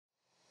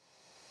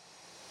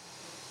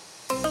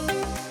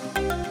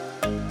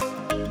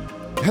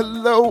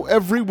Hello,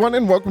 everyone,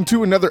 and welcome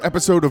to another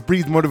episode of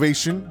Breathe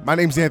Motivation. My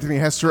name's Anthony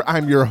Hester.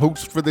 I'm your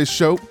host for this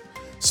show.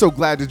 So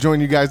glad to join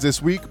you guys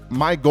this week.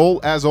 My goal,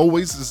 as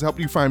always, is to help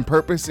you find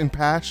purpose and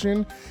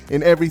passion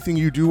in everything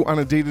you do on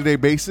a day-to-day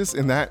basis,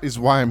 and that is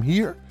why I'm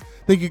here.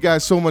 Thank you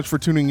guys so much for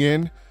tuning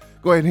in.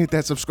 Go ahead and hit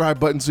that subscribe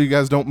button so you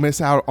guys don't miss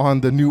out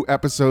on the new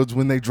episodes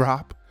when they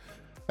drop.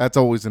 That's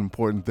always an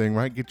important thing,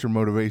 right? Get your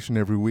motivation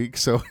every week.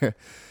 So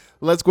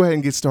let's go ahead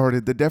and get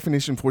started. The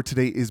definition for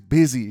today is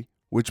busy,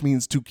 which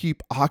means to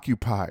keep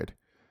occupied.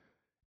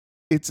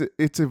 It's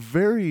a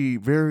very,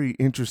 very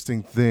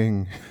interesting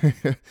thing.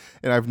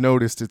 And I've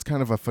noticed it's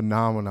kind of a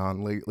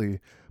phenomenon lately.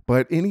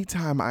 But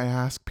anytime I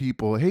ask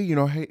people, hey,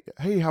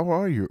 how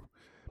are you?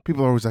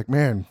 People are always like,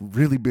 man,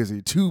 really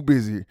busy, too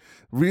busy,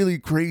 really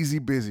crazy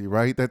busy,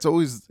 right? That's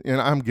always, and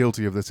I'm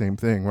guilty of the same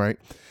thing, right?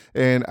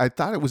 And I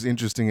thought it was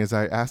interesting as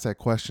I asked that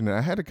question, and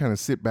I had to kind of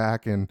sit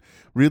back and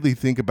really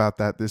think about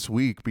that this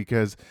week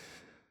because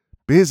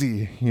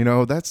busy,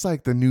 that's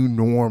like the new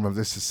norm of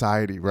this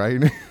society,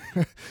 right?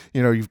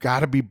 You've got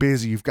to be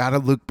busy. You've got to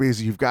look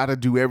busy. You've got to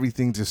do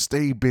everything to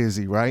stay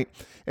busy, right?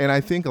 And I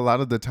think a lot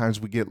of the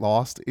times we get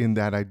lost in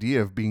that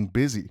idea of being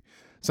busy.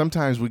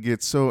 Sometimes we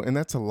get so, and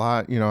that's a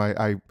lot,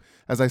 I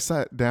as I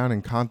sat down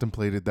and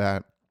contemplated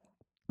that,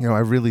 I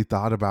really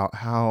thought about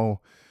how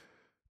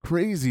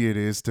crazy it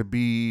is to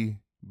be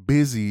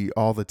busy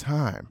all the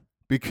time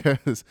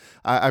because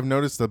I've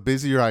noticed the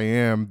busier I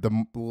am,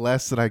 the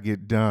less that I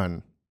get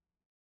done.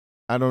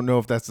 I don't know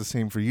if that's the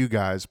same for you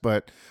guys,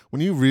 but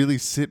when you really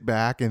sit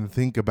back and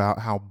think about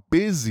how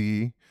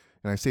busy,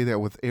 and I say that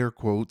with air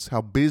quotes,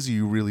 how busy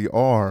you really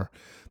are,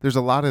 there's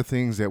a lot of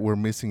things that we're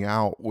missing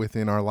out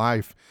within our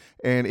life,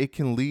 and it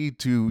can lead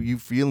to you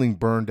feeling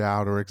burned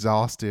out or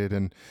exhausted,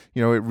 and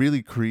it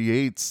really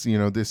creates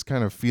this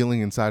kind of feeling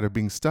inside of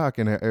being stuck.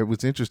 And it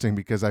was interesting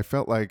because I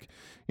felt like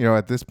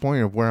at this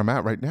point of where I'm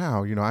at right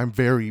now, I'm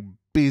very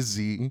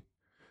busy.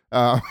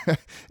 Uh,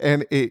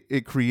 and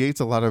it creates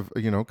a lot of,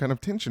 kind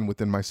of tension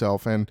within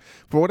myself. And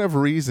for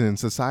whatever reason,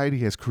 society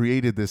has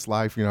created this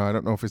life. I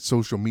don't know if it's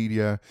social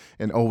media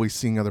and always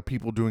seeing other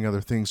people doing other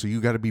things. So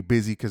you got to be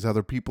busy because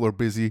other people are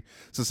busy.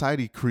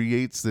 Society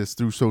creates this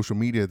through social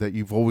media that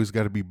you've always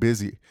got to be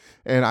busy.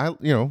 And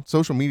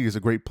social media is a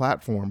great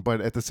platform.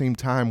 But at the same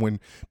time, when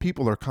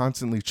people are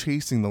constantly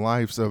chasing the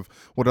lives of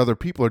what other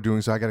people are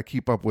doing, so I got to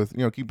keep up with,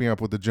 keeping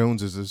up with the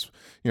Joneses is,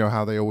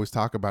 how they always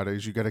talk about it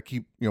is you got to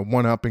keep,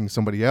 one-upping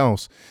somebody else.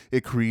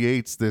 It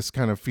creates this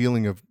kind of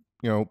feeling of,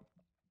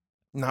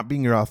 not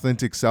being your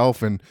authentic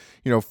self and,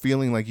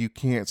 feeling like you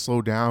can't slow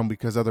down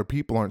because other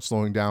people aren't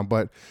slowing down.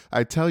 But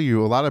I tell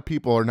you, a lot of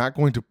people are not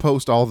going to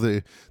post all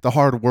the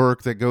hard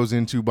work that goes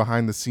into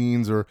behind the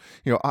scenes or,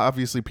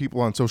 obviously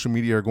people on social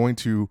media are going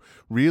to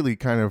really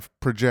kind of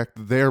project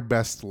their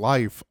best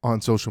life on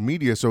social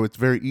media. So it's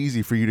very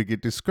easy for you to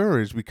get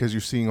discouraged because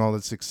you're seeing all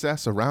the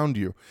success around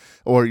you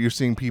or you're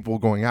seeing people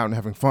going out and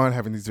having fun,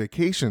 having these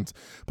vacations.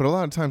 But a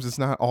lot of times it's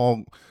not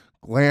all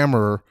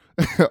glamour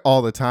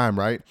all the time,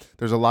 right?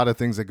 There's a lot of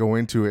things that go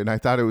into it. And I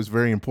thought it was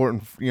very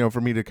important,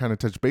 for me to kind of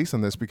touch base on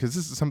this because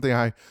this is something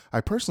I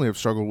personally have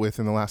struggled with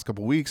in the last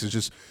couple of weeks is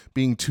just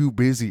being too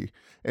busy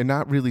and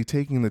not really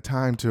taking the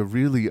time to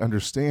really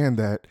understand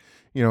that,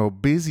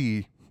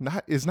 busy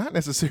is not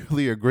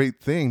necessarily a great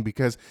thing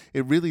because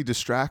it really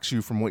distracts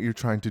you from what you're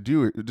trying to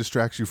do. It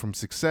distracts you from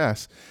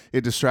success.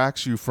 It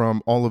distracts you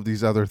from all of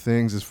these other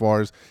things as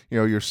far as,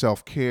 your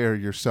self-care,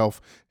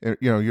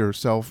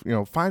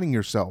 finding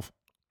yourself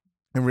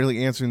and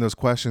really answering those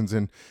questions.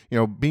 And,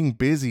 being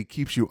busy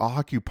keeps you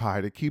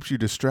occupied. It keeps you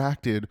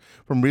distracted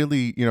from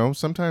really,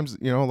 sometimes,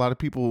 a lot of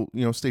people,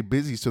 stay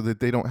busy so that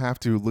they don't have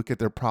to look at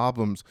their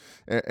problems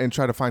and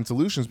try to find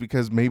solutions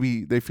because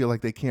maybe they feel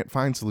like they can't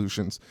find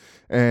solutions.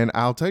 And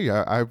I'll tell you,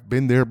 I've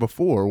been there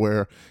before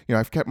where,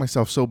 I've kept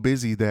myself so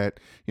busy that,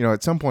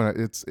 at some point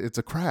it's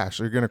a crash.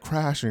 You're going to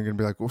crash and you're going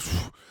to be like,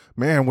 well,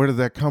 man, where did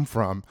that come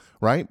from?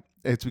 Right?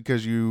 It's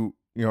because you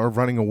are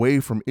running away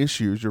from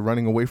issues. You're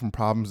running away from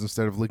problems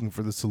instead of looking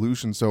for the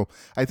solution. So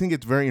I think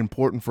it's very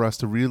important for us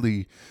to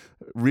really,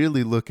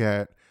 really look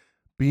at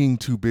being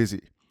too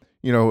busy,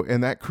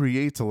 and that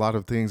creates a lot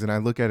of things. And I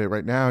look at it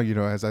right now,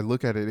 as I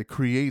look at it, it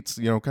creates,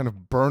 kind of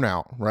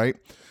burnout, right?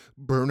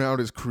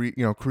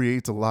 Burnout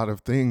creates a lot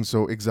of things.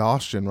 So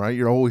exhaustion, right?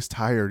 You're always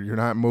tired. You're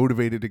not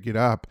motivated to get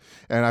up.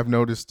 And I've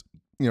noticed,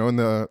 in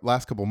the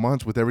last couple of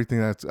months with everything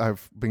that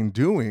I've been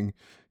doing,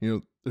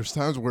 there's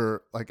times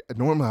where like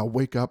normally I'll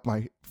wake up,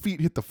 my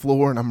feet hit the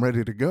floor and I'm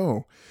ready to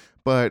go.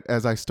 But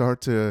as I start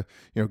to,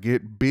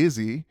 get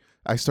busy,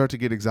 I start to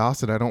get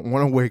exhausted. I don't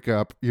want to wake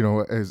up,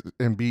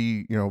 and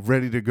be,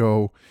 ready to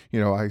go.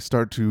 I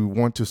start to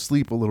want to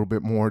sleep a little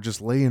bit more, just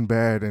lay in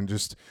bed and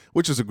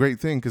which is a great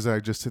thing because I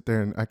just sit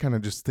there and I kind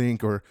of just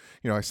think, or,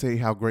 I say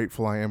how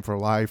grateful I am for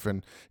life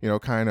and,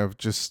 kind of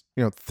just,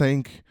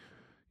 thank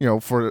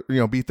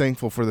be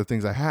thankful for the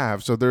things I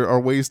have. So there are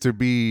ways to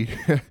be,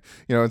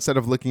 instead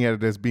of looking at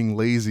it as being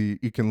lazy,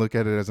 you can look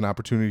at it as an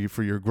opportunity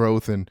for your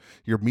growth and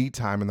your me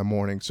time in the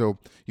morning. So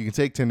you can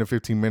take 10 to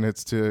 15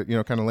 minutes to,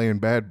 kind of lay in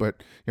bed,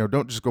 but,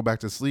 don't just go back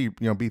to sleep.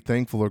 Be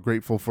thankful or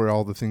grateful for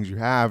all the things you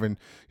have, and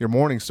your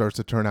morning starts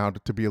to turn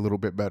out to be a little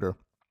bit better.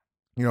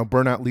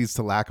 Burnout leads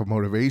to lack of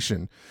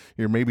motivation.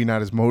 You're maybe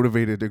not as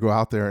motivated to go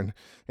out there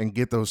and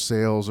get those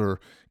sales or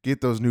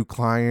get those new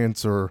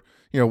clients, or,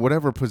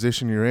 whatever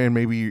position you're in.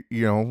 Maybe,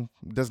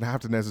 it doesn't have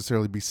to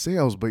necessarily be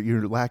sales, but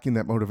you're lacking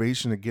that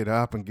motivation to get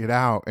up and get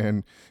out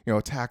and,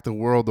 attack the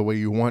world the way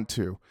you want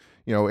to.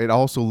 It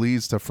also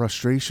leads to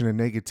frustration and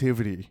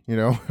negativity,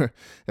 and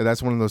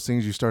that's one of those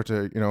things you start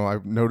to,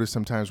 I've noticed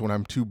sometimes when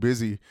I'm too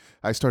busy,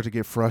 I start to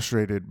get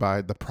frustrated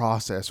by the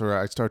process, or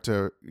I start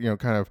to,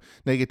 kind of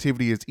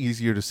negativity is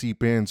easier to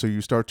seep in. So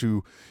you start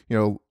to,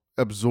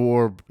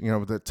 absorb,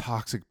 the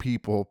toxic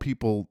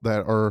people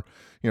that are,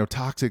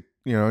 toxic,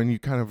 and you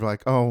kind of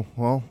like, oh,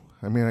 well,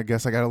 I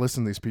guess I got to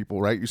listen to these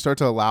people, right? You start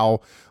to allow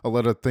a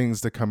lot of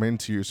things to come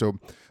into you. So,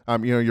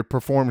 your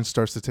performance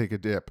starts to take a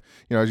dip,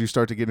 as you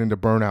start to get into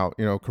burnout,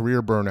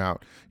 career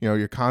burnout,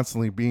 you're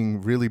constantly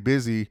being really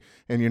busy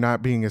and you're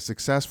not being as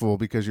successful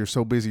because you're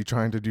so busy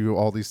trying to do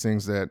all these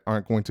things that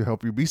aren't going to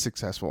help you be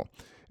successful.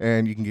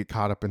 And you can get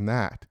caught up in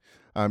that.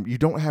 You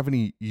don't have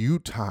any you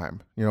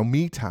time,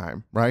 me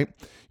time, right?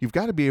 You've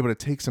got to be able to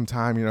take some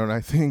time, and I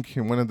think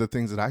one of the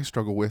things that I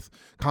struggle with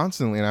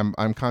constantly, and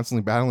I'm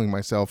constantly battling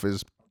myself,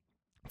 is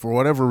for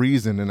whatever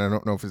reason, and I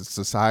don't know if it's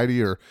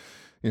society or,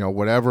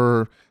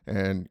 whatever,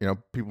 and,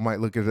 people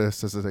might look at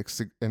this as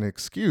an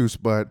excuse,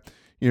 but,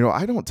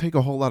 I don't take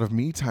a whole lot of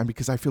me time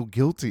because I feel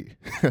guilty.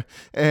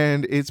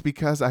 And it's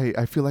because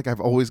I feel like I've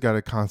always got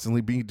to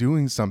constantly be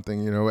doing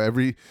something.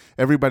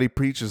 Everybody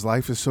preaches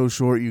life is so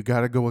short, you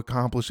got to go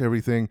accomplish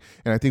everything.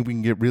 And I think we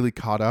can get really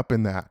caught up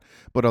in that.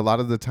 But a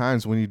lot of the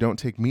times when you don't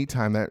take me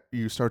time, that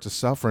you start to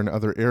suffer in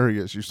other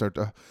areas. You start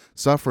to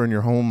suffer in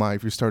your home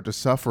life. You start to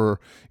suffer,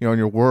 in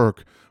your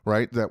work,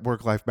 right? That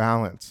work-life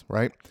balance,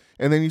 right?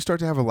 And then you start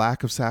to have a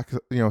lack of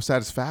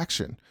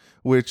satisfaction,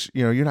 which,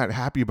 you're not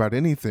happy about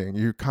anything.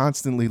 You're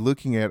constantly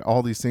looking at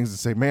all these things and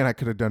say, man, I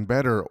could have done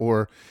better.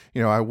 Or,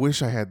 I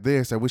wish I had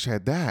this, I wish I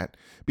had that,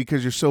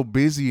 because you're so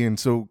busy and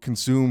so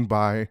consumed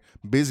by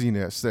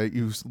busyness that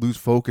you lose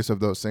focus of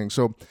those things.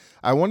 So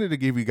I wanted to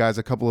give you guys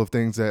a couple of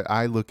things that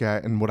I look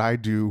at and what I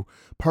do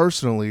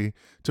personally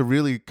to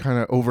really kind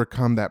of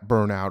overcome that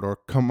burnout or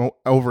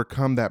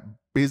overcome that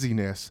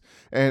busyness.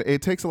 And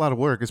it takes a lot of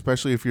work,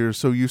 especially if you're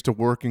so used to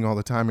working all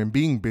the time and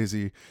being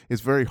busy.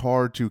 It's very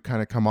hard to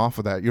kind of come off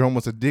of that. You're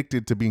almost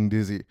addicted to being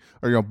busy,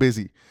 or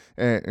busy,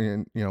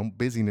 and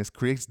busyness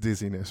creates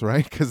dizziness,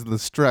 right? Because of the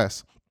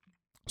stress.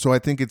 So I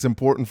think it's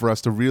important for us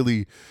to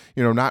really,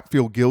 not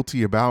feel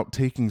guilty about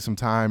taking some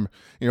time,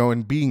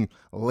 and being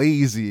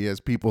lazy, as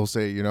people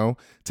say,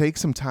 take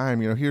some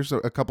time. Here's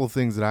a couple of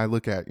things that I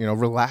look at,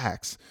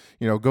 relax,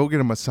 go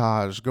get a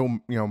massage, go,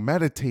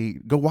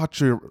 meditate, go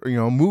watch your,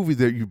 movie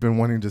that you've been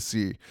wanting to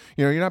see.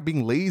 You're not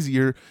being lazy.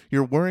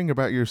 You're worrying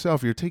about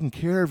yourself. You're taking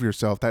care of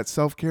yourself. That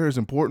self-care is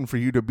important for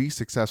you to be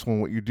successful in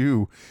what you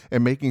do,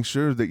 and making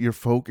sure that you're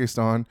focused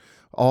on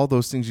all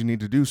those things you need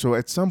to do. So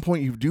at some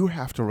point you do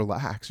have to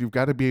relax. You've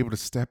got to be able to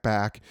step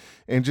back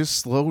and just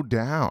slow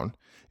down.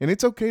 And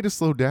it's okay to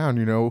slow down,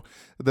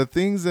 the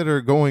things that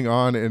are going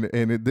on.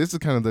 And this is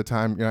kind of the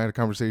time, I had a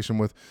conversation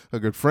with a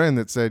good friend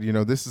that said,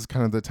 this is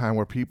kind of the time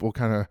where people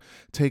kind of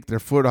take their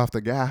foot off the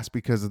gas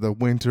because of the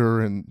winter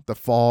and the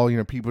fall.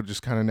 People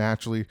just kind of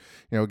naturally,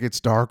 it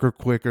gets darker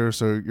quicker.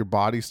 So your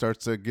body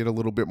starts to get a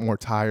little bit more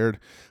tired,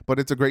 but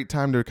it's a great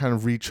time to kind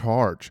of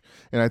recharge.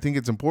 And I think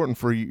it's important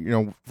for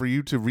you, for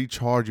you to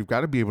recharge. You've got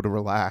to be able to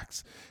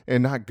relax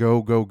and not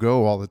go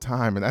all the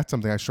time. And that's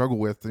something I struggle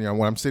with. When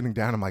I'm sitting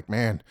down, I'm like,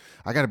 man,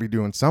 I got to be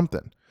doing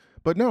something.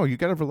 But no, you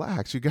got to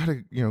relax. You got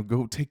to,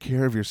 go take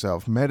care of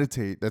yourself,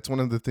 meditate. That's one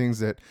of the things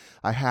that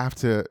I have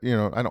to,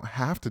 I don't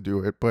have to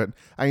do it, but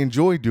I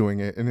enjoy doing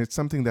it. And it's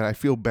something that I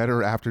feel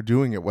better after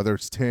doing it, whether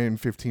it's 10,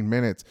 15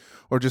 minutes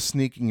or just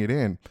sneaking it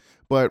in.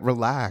 But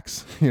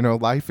relax,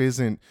 life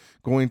isn't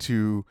going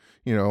to,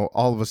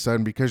 all of a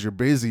sudden, because you're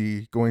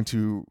busy, going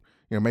to,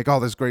 make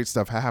all this great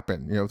stuff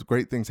happen.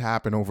 Great things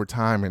happen over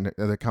time and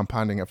the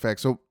compounding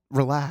effect. So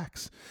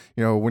relax.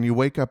 When you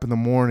wake up in the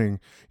morning,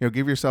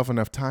 give yourself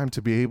enough time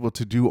to be able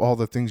to do all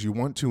the things you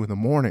want to in the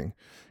morning.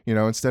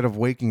 Instead of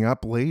waking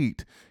up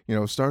late,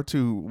 start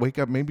to wake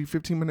up maybe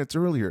 15 minutes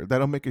earlier.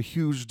 That'll make a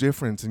huge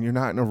difference. And you're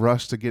not in a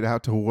rush to get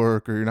out to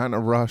work, or you're not in a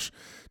rush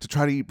to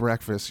try to eat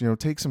breakfast.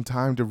 Take some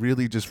time to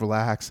really just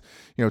relax,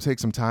 take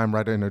some time,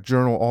 write in a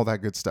journal, all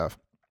that good stuff.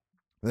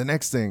 The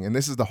next thing, and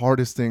this is the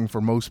hardest thing for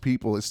most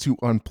people, is to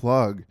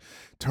unplug.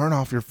 Turn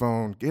off your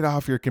phone, get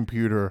off your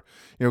computer,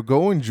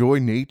 go enjoy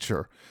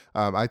nature.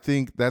 I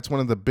think that's one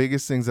of the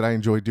biggest things that I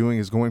enjoy doing,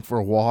 is going for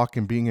a walk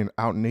and being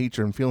out in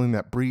nature and feeling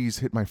that breeze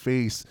hit my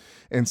face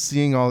and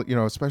seeing all,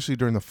 especially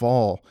during the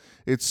fall.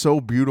 It's so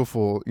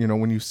beautiful,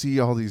 when you see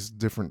all these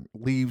different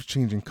leaves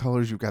changing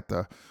colors. You've got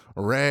the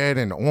red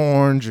and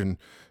orange and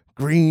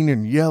green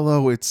and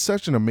yellow. It's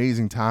such an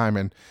amazing time.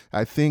 And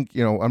I think,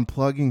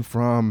 unplugging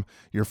from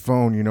your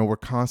phone, we're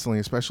constantly,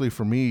 especially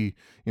for me,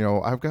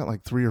 I've got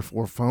like 3 or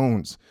 4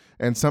 phones.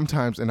 And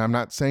sometimes, and I'm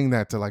not saying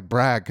that to like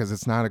brag because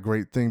it's not a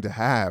great thing to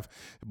have,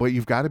 but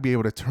you've got to be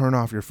able to turn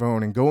off your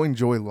phone and go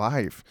enjoy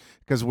life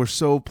because we're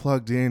so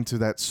plugged into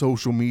that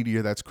social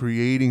media that's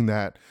creating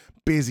that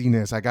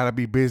busyness. I got to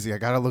be busy. I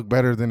got to look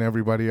better than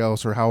everybody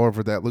else or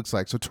however that looks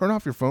like. So turn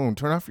off your phone,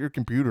 turn off your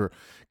computer,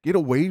 get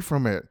away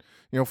from it.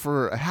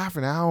 For a half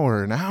an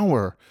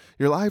hour,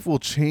 your life will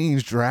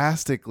change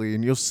drastically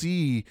and you'll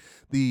see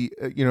the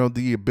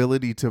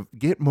ability to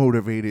get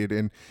motivated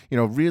and,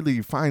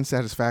 really find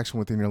satisfaction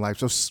within your life.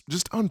 So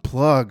just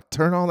unplug,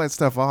 turn all that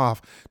stuff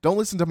off. Don't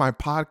listen to my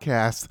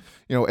podcast,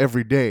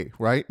 every day,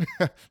 right?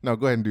 No,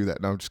 go ahead and do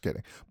that. No, I'm just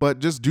kidding. But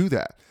just do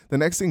that. The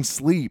next thing,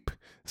 sleep.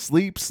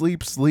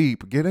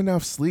 Sleep. Get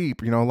enough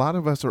sleep. A lot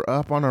of us are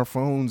up on our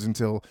phones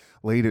until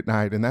late at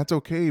night, and that's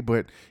okay.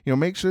 But,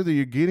 make sure that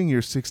you're getting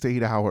your 6 to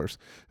 8 hours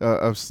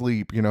of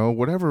sleep.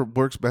 Whatever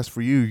works best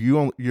for you.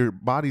 Your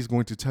body's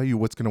going to tell you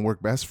what's going to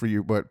work best for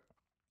you, but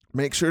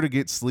make sure to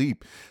get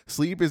sleep.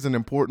 Sleep is an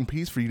important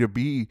piece for you to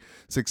be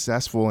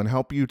successful and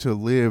help you to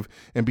live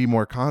and be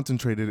more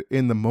concentrated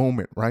in the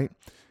moment, right?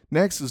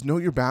 Next is know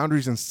your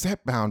boundaries and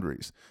set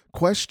boundaries.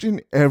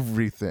 Question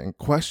everything.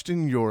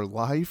 Question your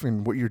life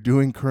and what you're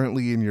doing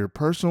currently in your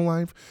personal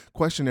life.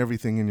 Question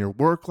everything in your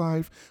work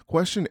life.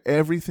 Question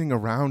everything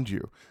around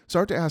you.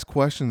 Start to ask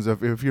questions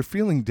of, if you're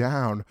feeling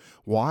down,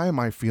 why am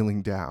I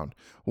feeling down?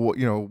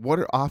 What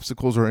are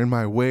obstacles are in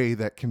my way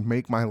that can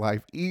make my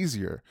life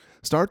easier?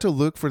 Start to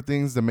look for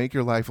things that make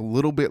your life a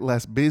little bit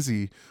less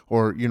busy,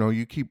 or,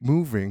 you keep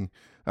moving.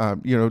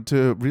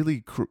 To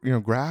really,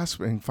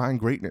 grasp and find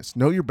greatness.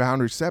 Know your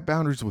boundaries, set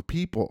boundaries with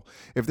people.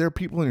 If there are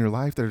people in your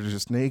life that are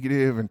just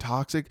negative and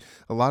toxic,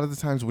 a lot of the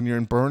times when you're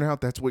in burnout,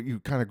 that's what you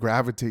kind of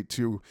gravitate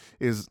to,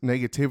 is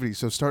negativity.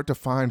 So start to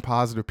find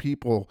positive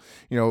people,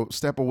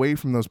 step away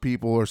from those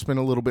people or spend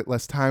a little bit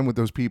less time with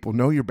those people.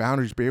 Know your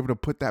boundaries, be able to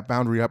put that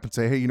boundary up and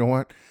say, hey, you know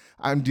what?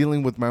 I'm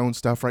dealing with my own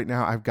stuff right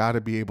now. I've got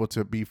to be able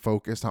to be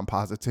focused on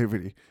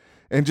positivity.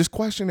 And just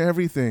question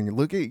everything.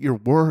 Look at your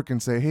work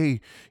and say, hey,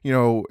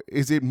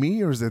 is it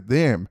me or is it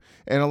them?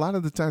 And a lot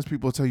of the times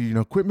people tell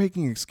you, quit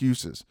making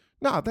excuses.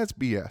 No, that's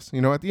BS.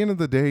 At the end of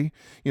the day,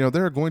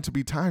 there are going to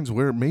be times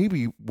where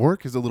maybe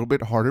work is a little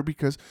bit harder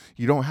because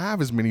you don't have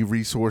as many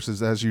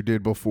resources as you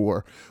did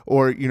before.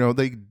 Or,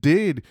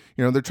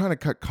 they're trying to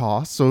cut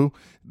costs, so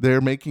they're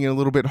making it a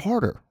little bit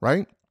harder,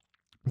 right?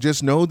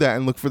 Just know that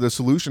and look for the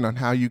solution on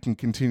how you can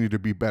continue to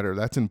be better.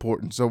 That's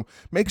important. So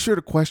make sure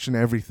to question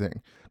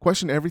everything.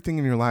 Question everything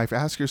in your life.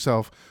 Ask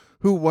yourself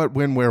who, what,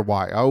 when, where,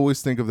 why. I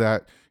always think of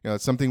that.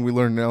 It's something we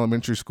learned in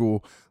elementary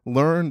school.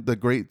 Learn the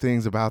great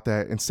things about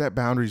that and set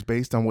boundaries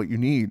based on what you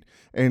need,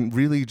 and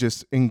really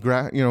just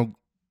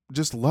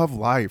just love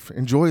life,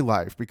 enjoy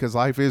life, because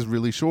life is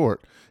really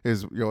short,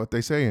 is what they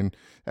say. And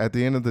at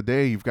the end of the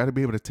day, you've got to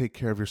be able to take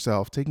care of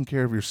yourself. Taking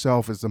care of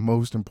yourself is the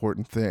most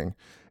important thing.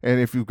 And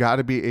if you've got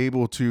to be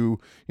able to,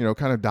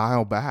 kind of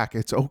dial back,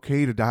 it's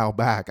okay to dial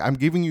back. I'm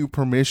giving you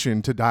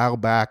permission to dial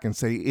back and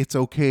say it's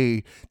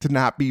okay to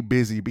not be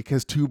busy,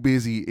 because too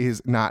busy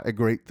is not a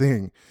great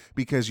thing,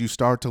 because you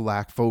start to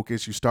lack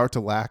focus. You start to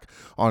lack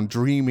on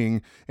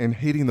dreaming and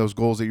hitting those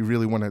goals that you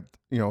really want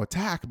to,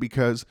 attack,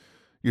 because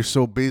you're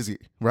so busy,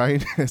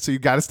 right? So you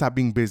got to stop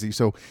being busy.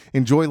 So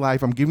enjoy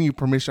life. I'm giving you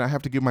permission. I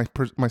have to give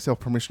myself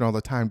permission all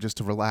the time just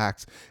to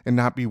relax and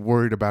not be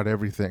worried about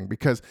everything,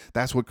 because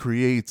that's what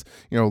creates,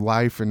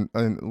 life and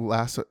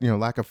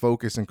lack of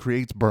focus, and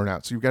creates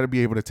burnout. So you've got to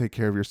be able to take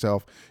care of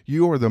yourself.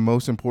 You are the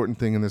most important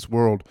thing in this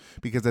world,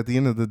 because at the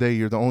end of the day,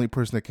 you're the only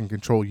person that can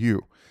control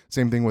you.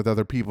 Same thing with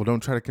other people.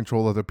 Don't try to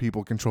control other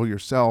people. Control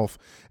yourself,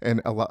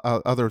 and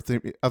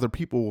other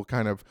people will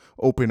kind of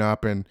open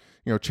up and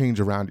change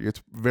around you.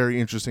 It's very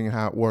interesting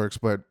how it works,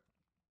 but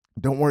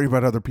don't worry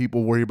about other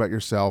people. Worry about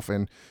yourself,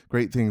 and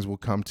great things will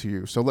come to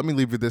you. So let me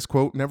leave you this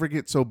quote: never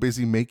get so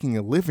busy making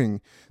a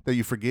living that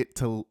you forget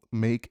to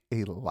make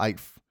a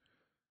life.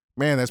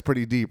 Man, that's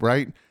pretty deep,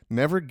 right?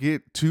 Never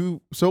get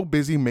so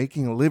busy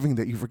making a living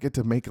that you forget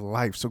to make a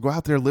life. So go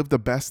out there, live the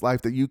best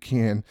life that you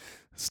can.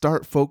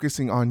 Start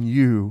focusing on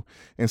you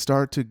and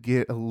start to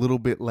get a little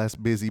bit less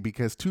busy,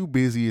 because too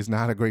busy is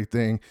not a great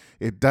thing.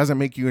 It doesn't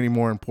make you any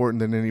more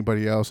important than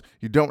anybody else.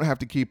 You don't have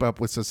to keep up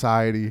with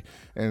society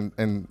and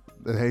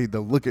hey,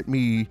 the look at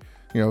me,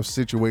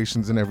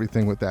 situations and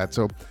everything with that.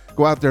 So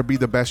go out there, be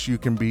the best you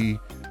can be.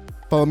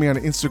 Follow me on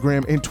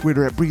Instagram and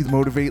Twitter at Breathe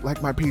Motivate.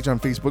 Like my page on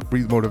Facebook,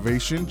 Breathe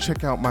Motivation.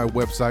 Check out my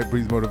website,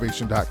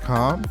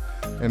 breathemotivation.com.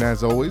 And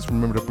as always,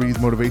 remember to breathe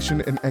motivation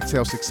and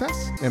exhale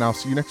success. And I'll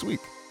see you next week.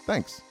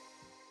 Thanks.